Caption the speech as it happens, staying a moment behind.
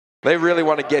They really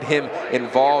want to get him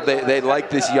involved. They like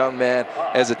this young man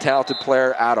as a talented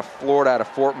player out of Florida, out of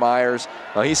Fort Myers.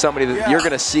 He's somebody that you're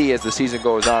going to see as the season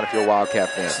goes on if you're a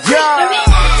Wildcat fan. In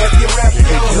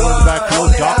the backfield,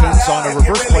 Dawkins on a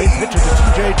reverse play, pitches to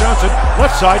TJ Johnson,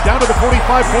 left side down to the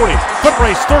 45-40. Foot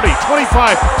race 30,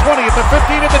 25, 20 at the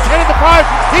 15, at the 10, at the 5.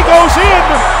 He goes in.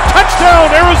 Touchdown,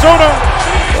 Arizona.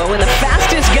 Well, when the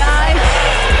fastest guy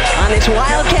on this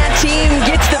Wildcat team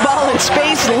gets the ball in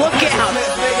space, look out.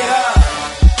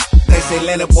 They say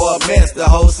Lenny boy missed the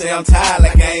whole say I'm tired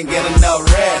like I ain't getting enough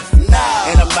rest.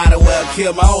 And I might as well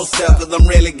kill my own self, cause I'm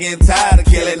really getting tired of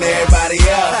killing everybody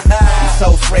else. I'm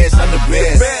so fresh, I'm the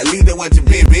best. Leave it what your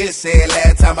big bitch said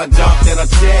last time I jumped in a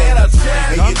chair.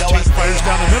 Fires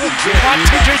down the middle.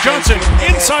 TJ Johnson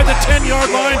inside the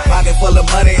 10-yard line. Pocket full of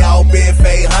money, all big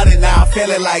fade 100. Now I'm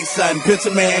feeling like something.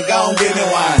 Picture man, gon' give me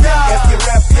one. If you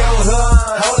rep your hood,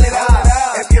 hold it out.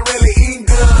 If you really eat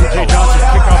good. TJ Johnson,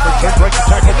 kickoff return, breaks the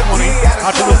tackle 20,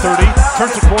 out to the 30,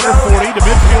 turns the corner 40, to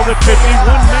midfield at 50.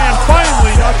 One man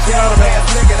finally knocks it out of bounds.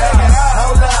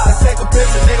 Hold up, let's take a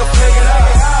picture, nigga, flick it up.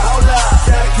 Hold up,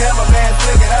 tell the cameraman,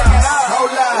 flick it up.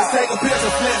 Hold up, let's take a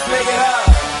picture, flick it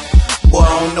up. Boy,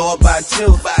 I don't know about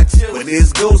you, but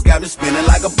this goose got me spinning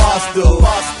like a boss dude.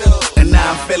 And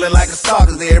now I'm feeling like a star,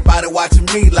 cause everybody watching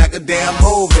me like a damn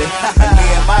movie. And me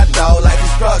and my dog like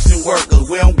construction workers,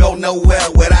 we don't go nowhere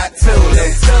without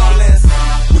tooling.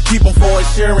 We keep them for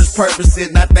insurance purposes,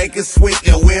 not think it's sweet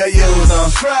and we'll use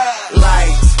them.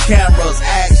 Lights, cameras,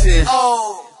 action.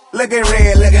 Looking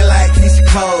red, looking like Keisha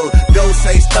Cole. Go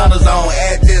say stunners on,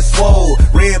 add this swole.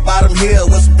 Red bottom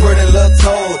hill with some pretty little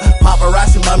toes.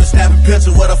 Paparazzi mommy snapping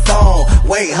pictures with a phone.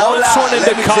 Wait, hold up. Short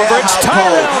into coverage.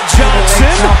 Tyrell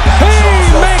Johnson. He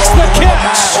makes the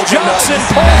catch. Johnson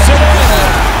pulls it in.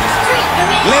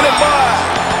 Lenny boy.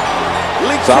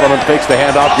 Solomon fakes the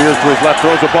handoff, veers to his left,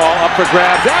 throws the ball up for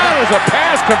grabs. That is a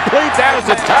pass complete. That is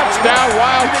a touchdown,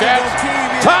 Wildcats.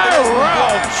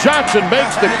 Tyrell Johnson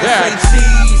makes the catch.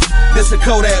 This a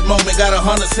Kodak moment, got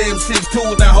 176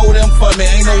 tools, now hold them for me.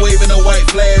 Ain't no waving no white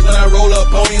flag when I roll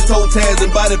up on these toe tags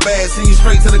and body bags, see you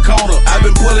straight to the corner. I've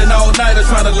been pulling all night,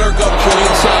 trying to lurk up.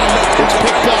 It's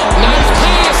picked up. Nice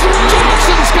pass.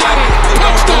 Johnson's got it.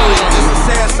 Touchdown. It's a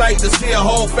sad sight to see a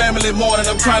whole family mourning.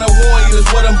 I'm trying to warn you,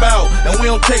 that's what I'm about. And we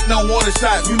don't take no warning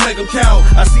shots, we make them count.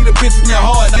 I see the bitch in your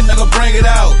heart, nigga bring it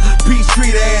out. Peace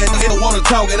treat ass, nigga wanna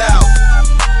talk it out.